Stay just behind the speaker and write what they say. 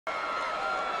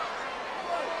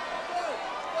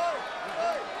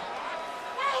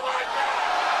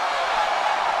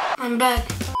I'm back.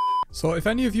 So if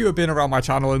any of you have been around my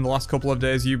channel in the last couple of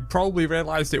days, you probably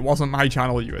realised it wasn't my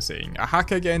channel you were seeing. A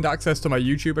hacker gained access to my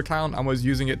YouTube account and was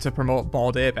using it to promote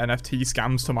Bored Ape NFT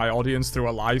scams to my audience through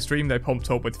a live stream they pumped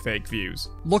up with fake views.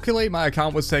 Luckily, my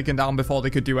account was taken down before they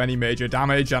could do any major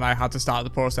damage, and I had to start the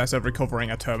process of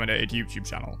recovering a terminated YouTube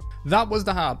channel. That was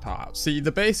the hard part. See,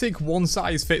 the basic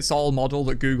one-size-fits-all model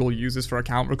that Google uses for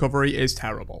account recovery is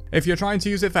terrible. If you're trying to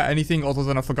use it for anything other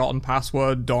than a forgotten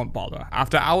password, don't bother.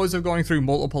 After hours of going through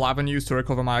multiple avenues to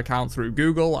recover my account through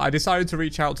Google, I decided to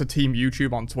reach out to Team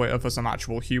YouTube on Twitter for some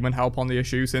actual human help on the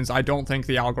issue, since I don't think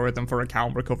the algorithm for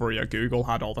account recovery at Google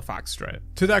had all the facts straight.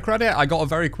 To their credit, I got a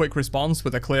very quick response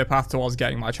with a clear path towards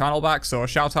getting my channel back, so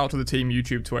shout out to the Team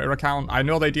YouTube Twitter account. I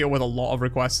know they deal with a lot of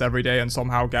requests every day and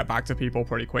somehow get back to people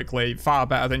pretty quickly, far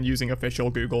better than using official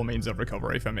Google means of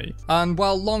recovery for me. And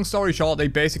well, long story short, they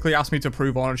basically asked me to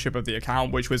prove ownership of the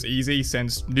account, which was easy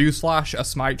since, newsflash, a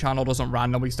Smite channel doesn't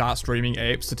randomly start streaming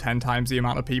apes to 10 times the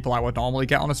amount of people I would normally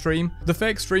get on a stream. The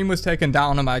fake stream was taken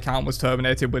down and my account was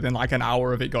terminated within like an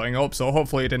hour of it going up, so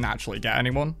hopefully it didn't actually get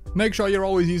anyone. Make sure you're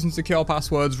always using secure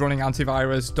passwords, running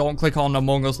antivirus, don't click on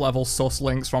Among Us level sus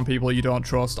links from people you don't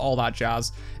trust, all that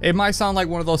jazz. It might sound like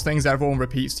one of those things everyone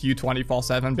repeats to you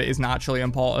 24/7 but isn't actually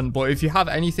important, but if you have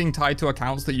anything tied to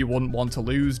accounts that you wouldn't want to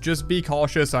lose, just be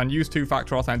cautious and use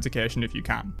two-factor authentication if you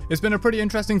can. It's been a pretty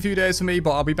interesting few days for me,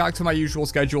 but I'll be back to my usual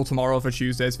schedule tomorrow for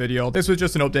Tuesday's video. This was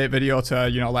just an update video to,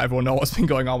 let everyone know what's been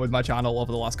going on with my channel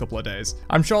over the last couple of days.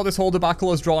 I'm sure this whole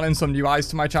debacle has drawn in some new eyes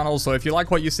to my channel, so if you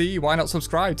like what you see, why not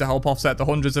subscribe to help offset the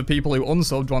hundreds of people who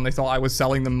unsubbed when they thought I was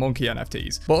selling them monkey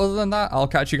NFTs. But other than that, I'll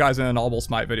catch you guys in a normal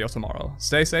Smite video tomorrow.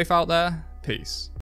 Stay safe out there, peace.